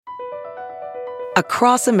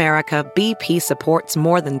Across America, BP supports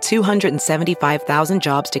more than 275,000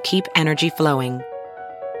 jobs to keep energy flowing.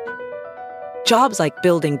 Jobs like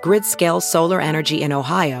building grid-scale solar energy in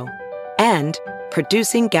Ohio and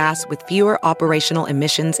producing gas with fewer operational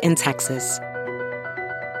emissions in Texas.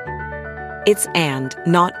 It's and,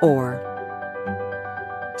 not or.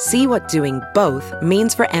 See what doing both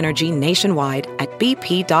means for energy nationwide at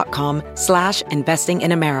bp.com/investing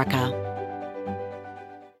in America.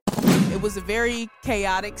 It was a very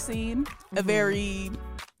chaotic scene, a very,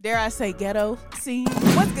 dare I say, ghetto scene.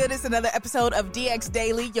 What's good? It's another episode of DX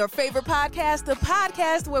Daily, your favorite podcast, the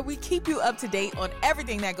podcast where we keep you up to date on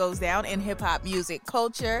everything that goes down in hip-hop music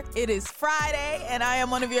culture. It is Friday, and I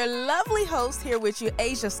am one of your lovely hosts here with you,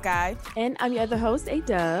 Asia Sky. And I'm your other host,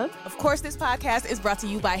 A-Dub. Of course, this podcast is brought to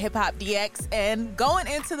you by Hip Hop DX, and going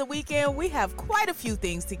into the weekend, we have quite a few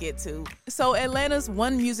things to get to. So Atlanta's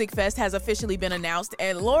One Music Fest has officially been announced,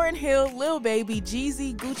 and Lauryn Hill, Lil Baby,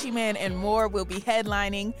 Jeezy, Gucci Mane, and more will be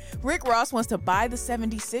headlining. Rick Ross wants to buy the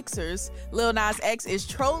 76ers. Lil Nas X is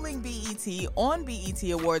trolling BET on BET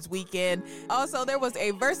Awards weekend. Also, there was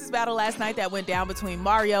a versus battle last night that went down between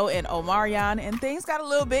Mario and Omarion, and things got a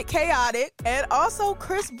little bit chaotic. And also,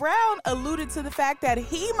 Chris Brown alluded to the fact that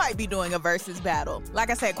he might be doing a versus battle. Like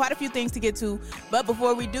I said, quite a few things to get to. But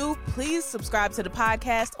before we do, please subscribe to the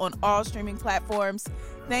podcast on all streaming platforms.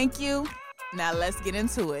 Thank you. Now let's get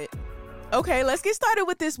into it. Okay, let's get started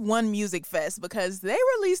with this One Music Fest because they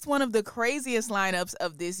released one of the craziest lineups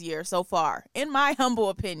of this year so far, in my humble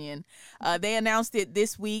opinion. They announced it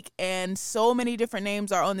this week, and so many different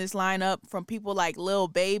names are on this lineup, from people like Lil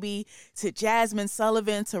Baby to Jasmine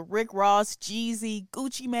Sullivan to Rick Ross, Jeezy,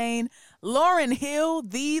 Gucci Mane, Lauryn Hill,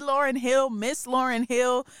 the Lauryn Hill, Miss Lauryn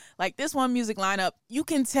Hill. Like, this One Music lineup, you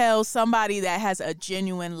can tell somebody that has a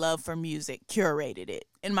genuine love for music curated it,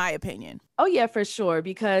 in my opinion. Oh, yeah, for sure.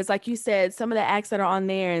 Because like you said, some of the acts that are on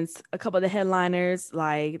there and a couple of the headliners,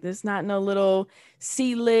 like there's not no little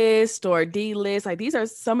C list or D list. Like these are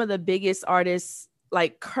some of the biggest artists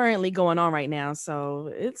like currently going on right now.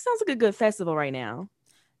 So it sounds like a good festival right now.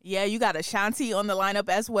 Yeah, you got Ashanti on the lineup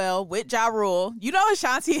as well with Ja Rule. You know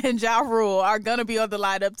Ashanti and Ja Rule are going to be on the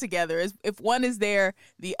lineup together. If one is there,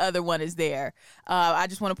 the other one is there. I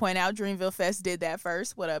just want to point out Dreamville Fest did that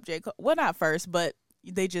first. What up, J. Cole? Well, not first, but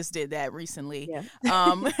they just did that recently.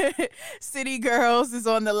 Yeah. City Girls is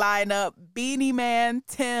on the lineup. Beanie Man,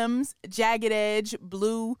 Tim's, Jagged Edge,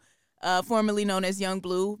 Blue, formerly known as Young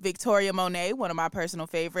Blue, Victoria Monet, one of my personal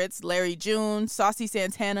favorites, Larry June, Saucy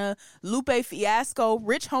Santana, Lupe Fiasco,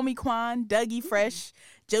 Rich Homie Quan, Dougie Fresh,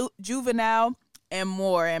 Juvenile, and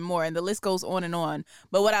more and more. And the list goes on and on.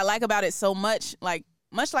 But what I like about it so much,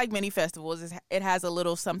 much like many festivals, is it has a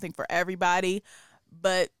little something for everybody.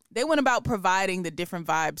 But they went about providing the different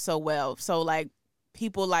vibes so well. So like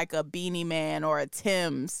people like a Beanie Man or a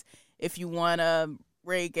Tim's, if you want a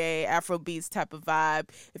reggae, Afrobeats type of vibe.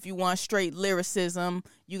 If you want straight lyricism,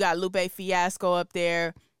 you got Lupe Fiasco up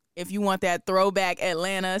there. If you want that throwback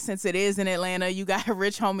Atlanta, since it is in Atlanta, you got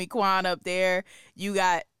Rich Homie Quan up there. You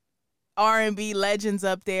got R&B legends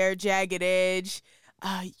up there, Jagged Edge.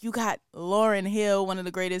 You got Lauryn Hill, one of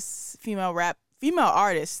the greatest female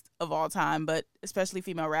artists of all time, but especially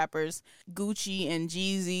female rappers, Gucci and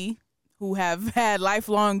Jeezy, who have had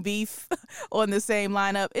lifelong beef on the same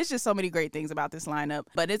lineup. It's just so many great things about this lineup.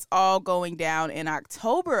 But it's all going down in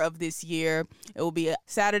October of this year. It will be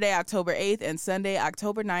Saturday, October 8th and Sunday,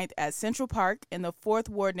 October 9th at Central Park in the 4th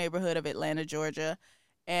Ward neighborhood of Atlanta, Georgia.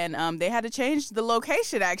 And they had to change the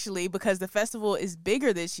location, actually, because the festival is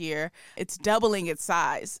bigger this year. It's doubling its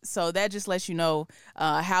size. So that just lets you know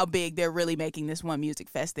how big they're really making this One Music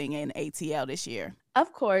Fest thing in ATL this year.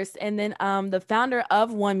 Of course. And then the founder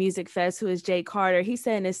of One Music Fest, who is Jay Carter, he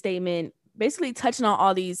said in a statement, basically touching on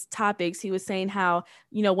all these topics, he was saying how,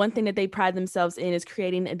 one thing that they pride themselves in is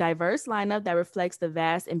creating a diverse lineup that reflects the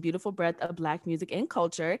vast and beautiful breadth of Black music and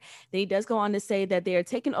culture. Then he does go on to say that they are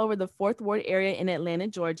taking over the 4th Ward area in Atlanta,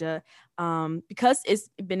 Georgia, because it's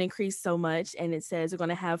been increased so much. And it says they're going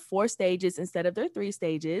to have 4 stages instead of their 3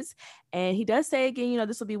 stages. And he does say again,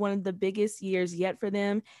 this will be one of the biggest years yet for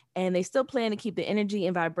them. And they still plan to keep the energy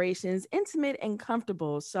and vibrations intimate and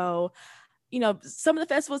comfortable. So some of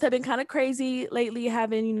the festivals have been kind of crazy lately,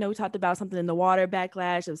 having, we talked about something in the water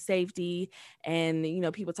backlash of safety and,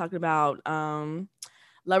 people talking about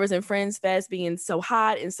Lovers and Friends Fest being so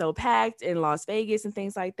hot and so packed in Las Vegas and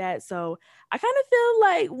things like that. So I kind of feel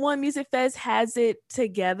like One Music Fest has it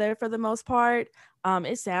together for the most part.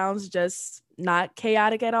 It sounds just not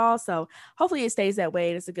chaotic at all. So hopefully it stays that way.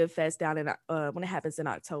 And it's a good fest down in when it happens in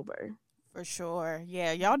October. For sure.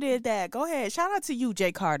 Yeah, y'all did that. Go ahead. Shout out to you,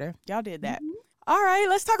 Jay Carter. Y'all did that. Mm-hmm. All right,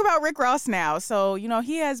 let's talk about Rick Ross now. So,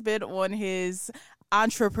 he has been on his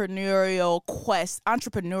entrepreneurial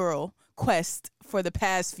quest for the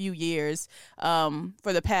past few years,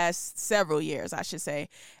 for the past several years, I should say.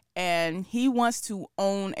 And he wants to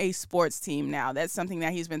own a sports team now. That's something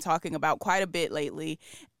that he's been talking about quite a bit lately.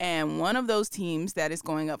 And one of those teams that is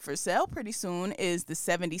going up for sale pretty soon is the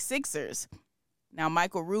 76ers. Now,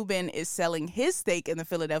 Michael Rubin is selling his stake in the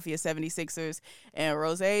Philadelphia 76ers, and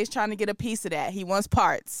Rose is trying to get a piece of that. He wants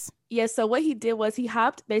parts. Yeah, so what he did was he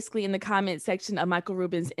hopped basically in the comment section of Michael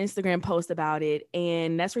Rubin's Instagram post about it,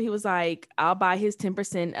 and that's where he was like, I'll buy his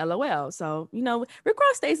 10% LOL. So, Rick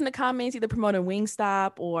Ross stays in the comments either promoting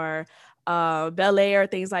Wingstop or Bel Air,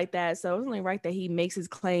 things like that. So it's only right that he makes his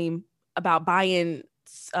claim about buying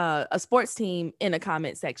a sports team in a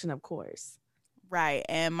comment section, of course. Right.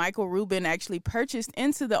 And Michael Rubin actually purchased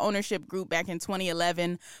into the ownership group back in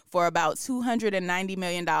 2011 for about $290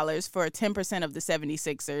 million for 10% of the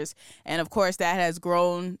 76ers. And of course, that has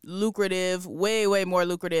grown lucrative, way, way more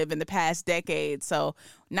lucrative in the past decade. So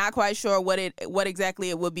not quite sure what exactly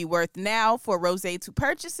it would be worth now for Rose to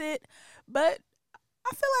purchase it. But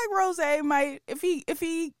I feel like Rose might, if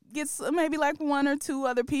he gets maybe like one or two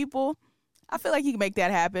other people, I feel like he can make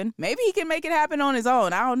that happen. Maybe he can make it happen on his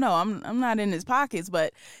own. I don't know. I'm not in his pockets,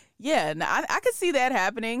 but yeah, I could see that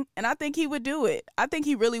happening, and I think he would do it. I think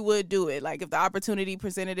he really would do it, like if the opportunity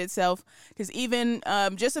presented itself. Because even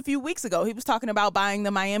just a few weeks ago, he was talking about buying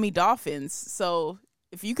the Miami Dolphins. So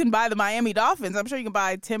if you can buy the Miami Dolphins, I'm sure you can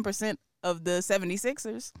buy 10% of the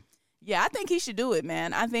 76ers. Yeah, I think he should do it,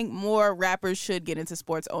 man. I think more rappers should get into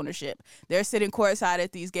sports ownership. They're sitting courtside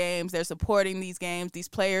at these games. They're supporting these games. These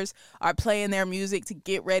players are playing their music to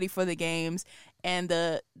get ready for the games. And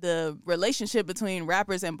the relationship between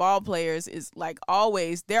rappers and ball players is like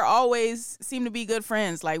always, they're always seem to be good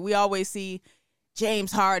friends. Like we always see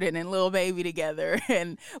James Harden and Lil Baby together.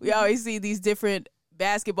 And we always see these different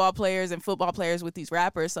basketball players and football players with these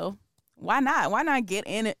rappers. So why not? Why not get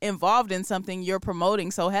involved in something you're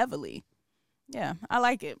promoting so heavily? Yeah, I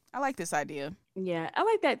like it. I like this idea. Yeah, I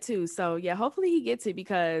like that too. So yeah, hopefully he gets it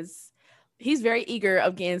because he's very eager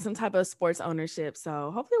of getting some type of sports ownership.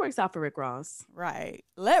 So hopefully it works out for Rick Ross. Right.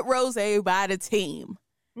 Let Rose buy the team.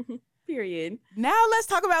 Period. Now let's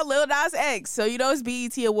talk about Lil Nas X. So it's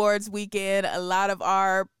BET Awards weekend. A lot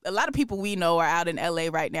of people we know are out in LA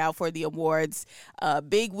right now for the awards.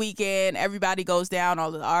 Big weekend. Everybody goes down.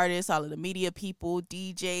 All of the artists, all of the media people,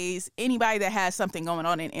 DJs, anybody that has something going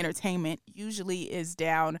on in entertainment usually is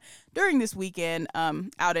down during this weekend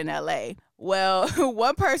out in LA. Well,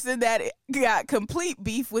 one person that got complete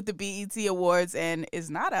beef with the BET Awards and is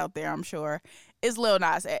not out there, I'm sure, is Lil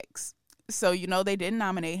Nas X. So, they didn't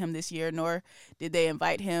nominate him this year, nor did they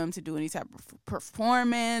invite him to do any type of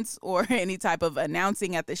performance or any type of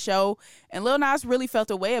announcing at the show. And Lil Nas really felt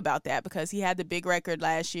a way about that because he had the big record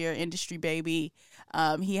last year, Industry Baby.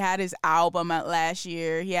 He had his album out last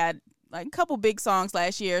year. He had like a couple big songs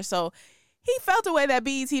last year. So he felt a way that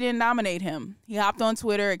BET didn't nominate him. He hopped on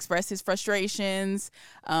Twitter, expressed his frustrations,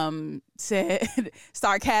 said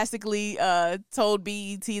sarcastically, told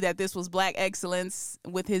BET that this was black excellence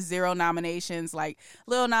with his 0 nominations. Like,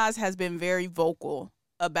 Lil Nas has been very vocal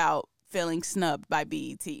about feeling snubbed by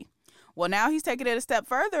BET. Well, now he's taking it a step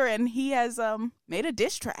further and he has made a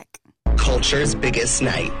diss track. Culture's biggest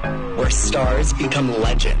night, where stars become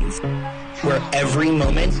legends, where every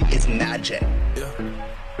moment is magic.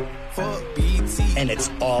 And it's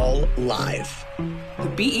all live. The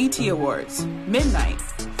BET Awards, midnight,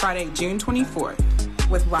 Friday, June 24th.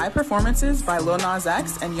 With live performances by Lil Nas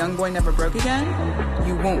X and Youngboy Never Broke Again,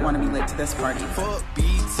 you won't want to be late to this party.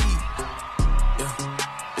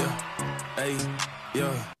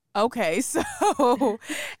 Okay, so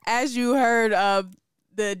as you heard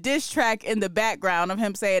the diss track in the background of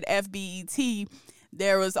him saying FBET,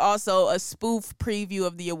 there was also a spoof preview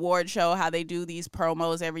of the award show, how they do these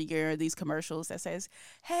promos every year, these commercials that says,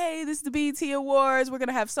 hey, this is the BET Awards. We're going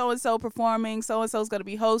to have so-and-so performing. So-and-so is going to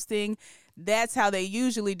be hosting. That's how they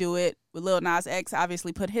usually do it. With Lil Nas X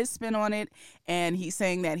obviously put his spin on it. And he's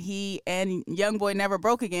saying that he and Youngboy Never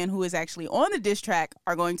Broke Again, who is actually on the diss track,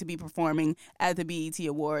 are going to be performing at the BET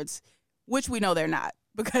Awards, which we know they're not,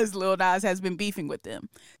 because Lil Nas has been beefing with them.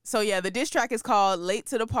 So, yeah, the diss track is called Late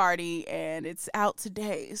to the Party, and it's out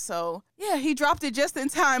today. So, yeah, he dropped it just in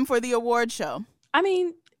time for the award show. I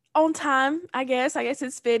mean, on time, I guess. I guess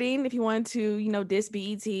it's fitting if you want to, diss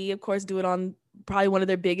BET. Of course, do it on probably one of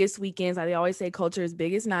their biggest weekends. Like they always say, culture's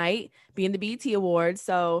biggest night, being the BET Awards.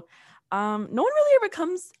 So, no one really ever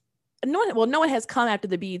comes... No one has come after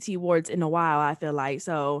the BET Awards in a while, I feel like.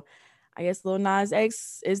 So, I guess Lil Nas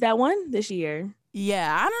X is that one this year.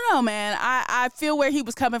 Yeah, I don't know, man. I feel where he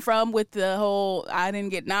was coming from with the whole I didn't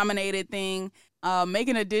get nominated thing.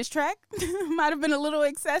 Making a diss track might have been a little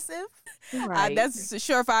excessive. Right. That's a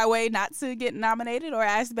surefire way not to get nominated or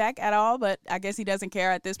asked back at all, but I guess he doesn't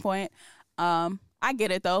care at this point. I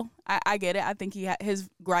get it, though. I get it. I think his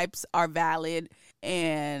gripes are valid,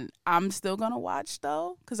 and I'm still going to watch,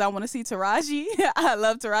 though, because I want to see Taraji. I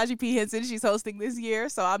love Taraji P. Henson. She's hosting this year,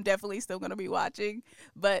 so I'm definitely still going to be watching,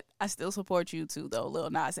 but I still support you, too, though,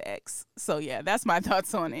 Lil Nas X. So, yeah, that's my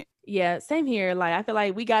thoughts on it. Yeah, same here. Like, I feel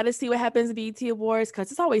like we got to see what happens at BET Awards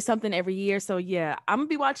because it's always something every year. So, yeah, I'm going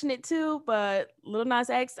to be watching it, too, but Lil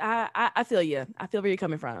Nas X, I feel you. I feel where you're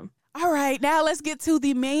coming from. All right, now let's get to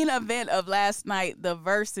the main event of last night, the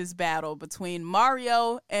VERZUZ battle between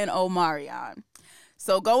Mario and Omarion.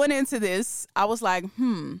 So going into this, I was like,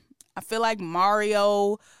 I feel like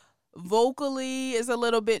Mario vocally is a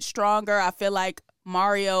little bit stronger. I feel like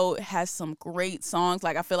Mario has some great songs.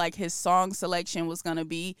 Like, I feel like his song selection was going to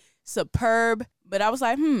be superb. But I was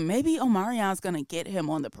like, maybe Omarion's going to get him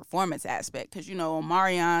on the performance aspect. Because, you know,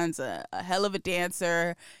 Omarion's a hell of a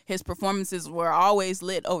dancer. His performances were always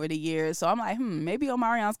lit over the years. So I'm like, maybe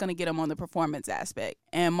Omarion's going to get him on the performance aspect.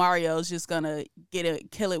 And Mario's just going to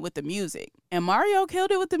kill it with the music. And Mario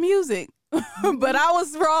killed it with the music. But I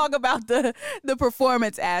was wrong about the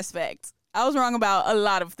performance aspect. I was wrong about a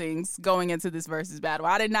lot of things going into this VERZUZ battle.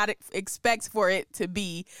 I did not expect for it to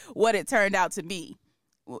be what it turned out to be.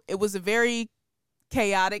 It was a very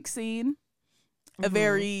chaotic scene, a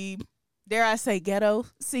very, dare I say, ghetto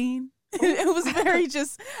scene. It was very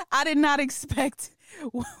I did not expect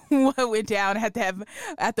what went down at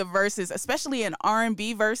the VERZUZ, especially an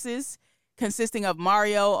R&B VERZUZ consisting of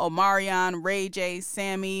Mario, Omarion, Ray J,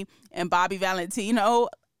 Sammy, and Bobby Valentino.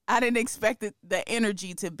 I didn't expect the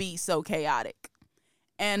energy to be so chaotic.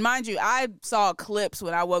 And mind you, I saw clips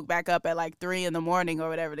when I woke back up at like 3 a.m. or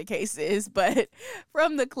whatever the case is. But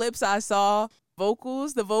from the clips I saw,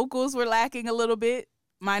 the vocals were lacking a little bit,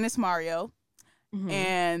 minus Mario.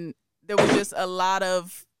 And there was just a lot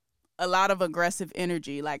of aggressive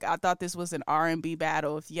energy. Like, I thought this was an R&B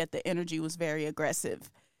battle, yet the energy was very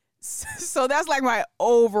aggressive. So that's like my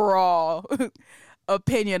overall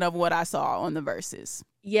opinion of what I saw on the VERZUZ.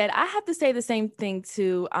 Yet I have to say the same thing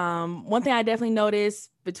too. One thing I definitely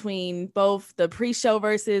noticed between both the pre-show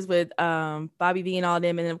VERZUZ with Bobby V and all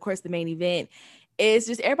them, and then of course the main event, is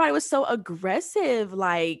just everybody was so aggressive.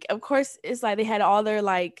 Like, of course, it's like they had all their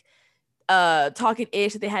like talking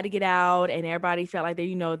ish that they had to get out, and everybody felt like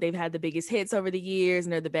they've had the biggest hits over the years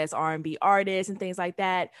and they're the best R&B artists and things like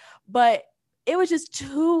that. But it was just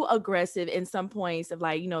too aggressive in some points of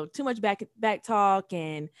like, too much back talk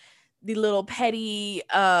and the little petty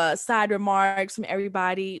side remarks from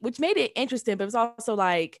everybody, which made it interesting, but it was also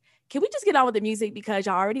like, can we just get on with the music because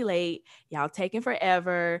y'all already late, y'all taking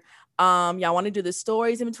forever, y'all want to do the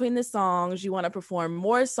stories in between the songs, you want to perform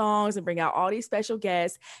more songs and bring out all these special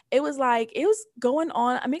guests. It was going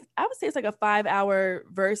on. I mean, I would say it's like a 5-hour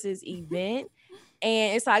VERZUZ event,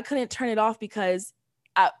 and it's like I couldn't turn it off because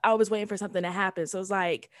I was waiting for something to happen. So it's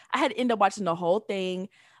like I had to end up watching the whole thing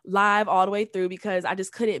live all the way through because I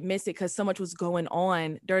just couldn't miss it because so much was going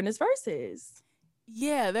on during this VERZUZ.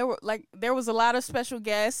 Yeah, there was a lot of special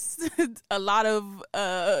guests, a lot of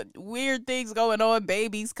weird things going on,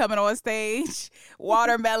 babies coming on stage,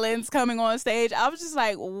 watermelons coming on stage. I was just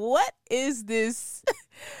like, what is this?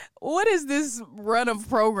 What is this run of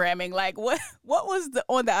programming? Like, what was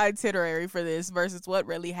on the itinerary for this versus what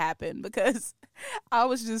really happened? Because I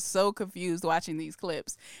was just so confused watching these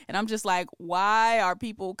clips. And I'm just like, why are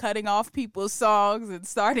people cutting off people's songs and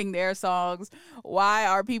starting their songs? Why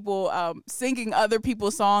are people singing other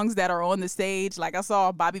people's songs that are on the stage? Like, I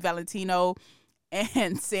saw Bobby Valentino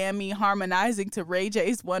and Sammy harmonizing to Ray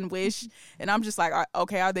J's One Wish. And I'm just like,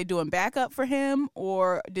 okay, are they doing backup for him?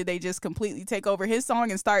 Or did they just completely take over his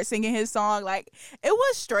song and start singing his song? Like, it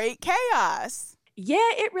was straight chaos. Yeah,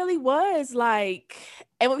 it really was. Like,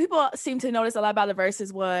 and what people seem to notice a lot about the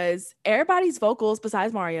VERZUZ was everybody's vocals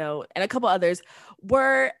besides Mario and a couple others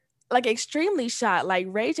were like extremely shot. Like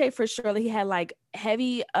Ray J, for sure, he had like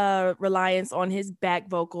heavy reliance on his back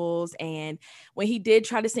vocals, and when he did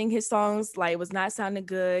try to sing his songs, like, it was not sounding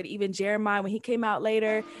good. Even Jeremiah, when he came out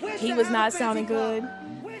later, he was not sounding good.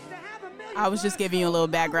 I was just giving you a little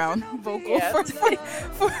background vocal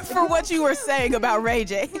for what you were saying about Ray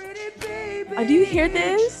J. Do you hear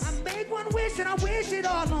this? I make one wish and I wish it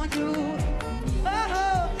all on you.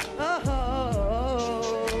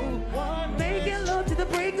 Making love to the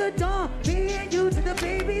break of dawn, me and you to the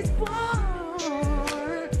baby's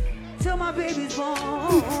born, till my baby's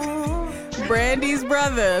born. Brandy's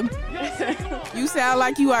brother, you sound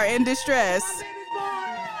like you are in distress.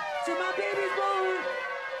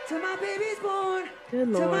 till my baby's born.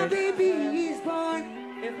 Good Till my Lord. baby's born.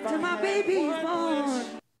 Till my baby's born.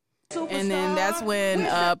 And then that's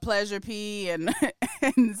when Pleasure P and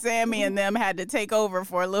and Sammy and them had to take over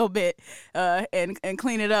for a little bit and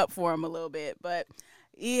clean it up for him a little bit. But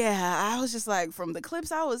yeah, I was just like, from the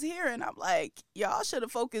clips I was hearing, I'm like, y'all should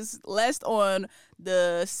have focused less on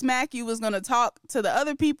the smack you was going to talk to the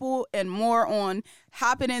other people and more on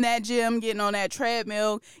hopping in that gym, getting on that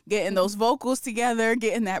treadmill, getting those vocals together,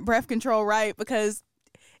 getting that breath control right, because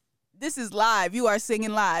this is live. You are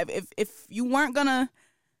singing live. If you weren't going to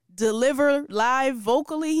deliver live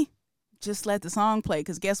vocally, just let the song play,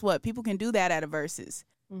 because guess what? People can do that at a Versus.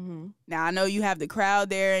 Mm-hmm. Now, I know you have the crowd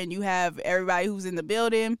there and you have everybody who's in the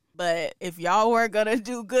building, but if y'all weren't going to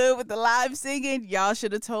do good with the live singing, y'all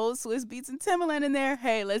should have told Swiss Beats and Timbaland in there,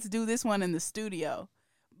 hey, let's do this one in the studio.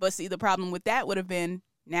 But see, the problem with that would have been,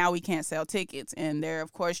 now we can't sell tickets, and they're,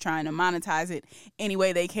 of course, trying to monetize it any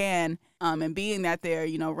way they can, and being that they're,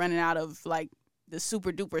 running out of, like, the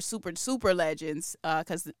super duper super legends,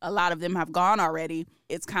 because a lot of them have gone already.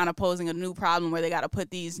 It's kind of posing a new problem where they got to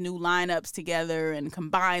put these new lineups together and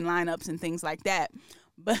combine lineups and things like that.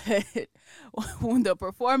 But when the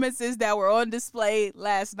performances that were on display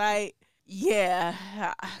last night, yeah,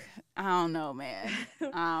 I don't know, man.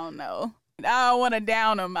 I don't know. I don't want to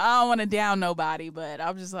down them. I don't want to down nobody, but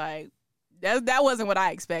I'm just like, that wasn't what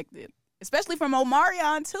I expected, especially from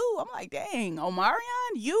Omarion too. I'm like, dang, Omarion,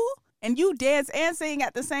 you? And you dance and sing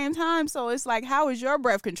at the same time. So it's like, how is your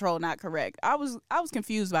breath control not correct? I was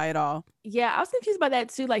confused by it all. Yeah, I was confused by that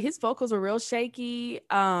too. Like, his vocals were real shaky.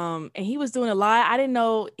 And he was doing a lot. I didn't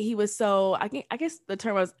know he was so, I guess the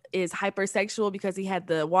term is hypersexual, because he had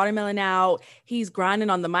the watermelon out. He's grinding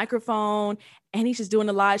on the microphone and he's just doing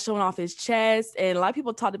a lot, showing off his chest. And a lot of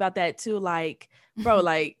people talked about that too. Like, bro,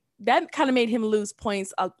 like, that kind of made him lose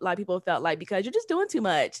points, a lot of people felt like, because you're just doing too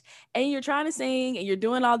much and you're trying to sing and you're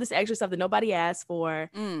doing all this extra stuff that nobody asked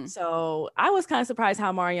for. So I was kind of surprised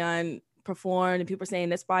how Marion performed, and people were saying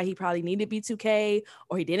that's why he probably needed B2K,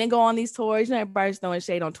 or he didn't go on these tours. Everybody's throwing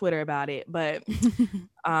shade on Twitter about it, but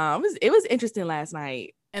it was interesting last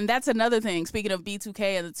night. And that's another thing. Speaking of B2K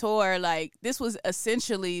and the tour, like, this was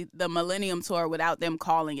essentially the Millennium Tour without them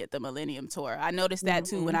calling it the Millennium Tour. I noticed that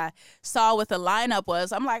too when I saw what the lineup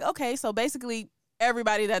was. I'm like, okay, so basically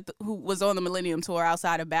everybody who was on the Millennium Tour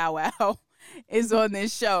outside of Bow Wow is on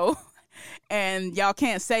this show. And y'all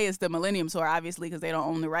can't say it's the Millennium Tour, obviously, because they don't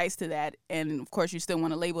own the rights to that. And of course, you still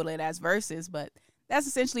want to label it as Versus, but that's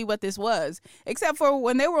essentially what this was. Except for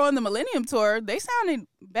when they were on the Millennium Tour, they sounded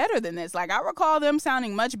better than this. Like, I recall them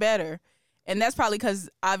sounding much better. And that's probably because,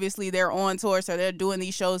 obviously, they're on tour, so they're doing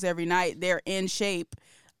these shows every night. They're in shape.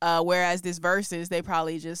 Whereas this Versus, they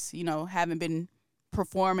probably just, haven't been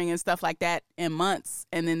performing and stuff like that in months.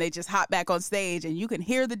 And then they just hop back on stage, and you can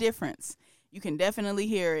hear the difference. You can definitely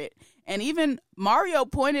hear it. And even Mario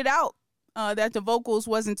pointed out that the vocals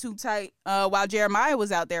wasn't too tight while Jeremiah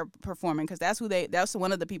was out there performing, because that's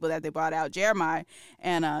one of the people that they brought out, Jeremiah.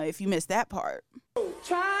 And if you missed that part, It's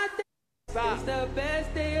the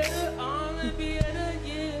best day on the be of the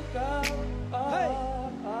year.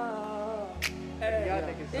 Hey, y'all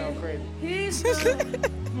think it's so crazy. He's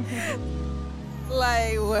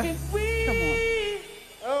like, what? If we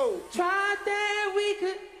tried that, we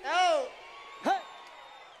could.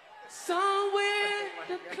 Somewhere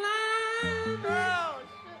to climb.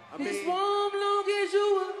 It's warm long as you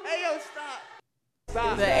were.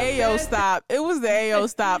 Stop. The Ayo stop. It was the Ayo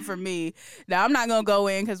stop for me. Now, I'm not going to go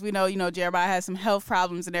in because we know, Jeremiah has some health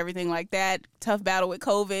problems and everything like that. Tough battle with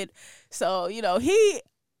COVID. So, he,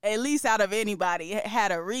 at least out of anybody,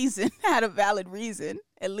 had a valid reason,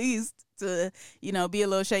 at least to, be a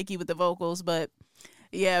little shaky with the vocals. But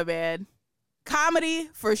yeah, man, comedy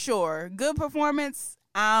for sure. Good performance.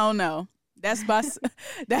 I don't know. That's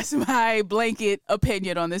my blanket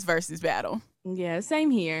opinion on this Versus battle. Yeah,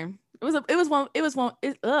 same here. It was one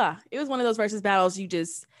of those Versus battles you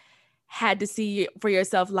just had to see for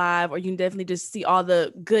yourself live, or you can definitely just see all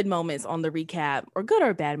the good moments on the recap, or good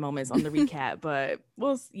or bad moments on the recap. But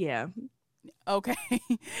yeah. Okay.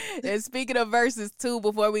 And speaking of Versus too,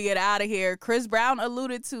 before we get out of here, Chris Brown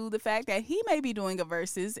alluded to the fact that he may be doing a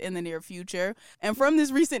Versus in the near future. And from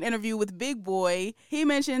this recent interview with Big Boy, he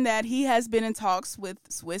mentioned that he has been in talks with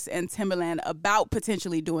Swiss and Timbaland about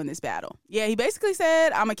potentially doing this battle. Yeah, he basically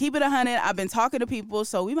said, I'm going to keep it 100. I've been talking to people,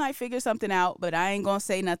 so we might figure something out, but I ain't going to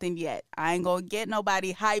say nothing yet. I ain't going to get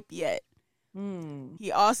nobody hype yet.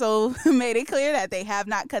 He also made it clear that they have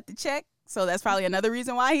not cut the check. So that's probably another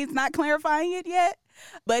reason why he's not clarifying it yet.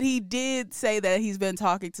 But he did say that he's been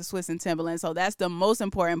talking to Swiss and Timbaland, so that's the most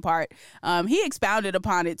important part. He expounded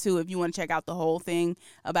upon it, too, if you want to check out the whole thing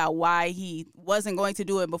about why he wasn't going to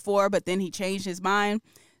do it before, but then he changed his mind.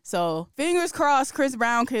 So fingers crossed Chris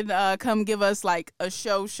Brown could come give us like a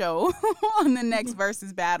show on the next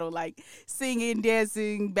versus battle, like singing,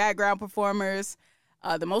 dancing, background performers.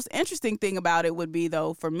 The most interesting thing about it would be,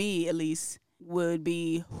 though, for me at least, would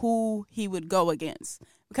be who he would go against.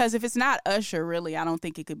 Because if it's not Usher, really, I don't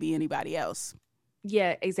think it could be anybody else.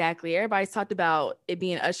 Yeah, exactly. Everybody's talked about it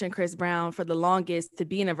being Usher and Chris Brown for the longest to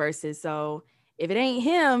be in a versus. So if it ain't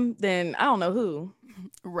him, then I don't know who.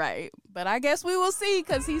 Right. But I guess we will see,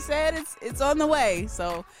 because he said it's on the way.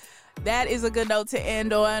 So that is a good note to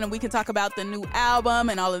end on. And we can talk about the new album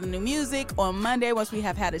and all of the new music on Monday once we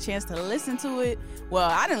have had a chance to listen to it. Well,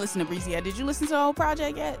 I didn't listen to Breezy yet. Did you listen to the whole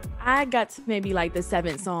project yet? I got to maybe like the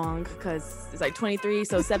 7th song, because it's like 23.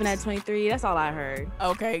 So 7 at 23. That's all I heard.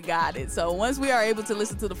 Okay, got it. So once we are able to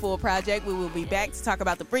listen to the full project, we will be back to talk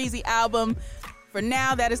about the Breezy album. For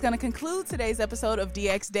now, that is going to conclude today's episode of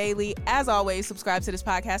DX Daily. As always, subscribe to this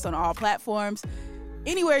podcast on all platforms.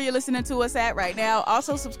 Anywhere you're listening to us at right now.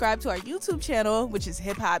 Also, subscribe to our YouTube channel, which is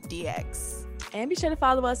Hip Hop DX. And be sure to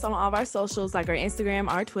follow us on all of our socials, like our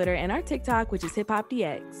Instagram, our Twitter, and our TikTok, which is Hip Hop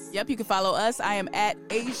DX. Yep, you can follow us. I am at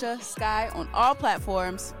Asia Sky on all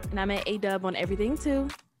platforms. And I'm at A-Dub on everything, too.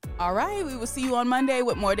 All right, we will see you on Monday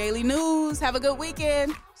with more daily news. Have a good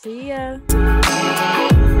weekend. See ya.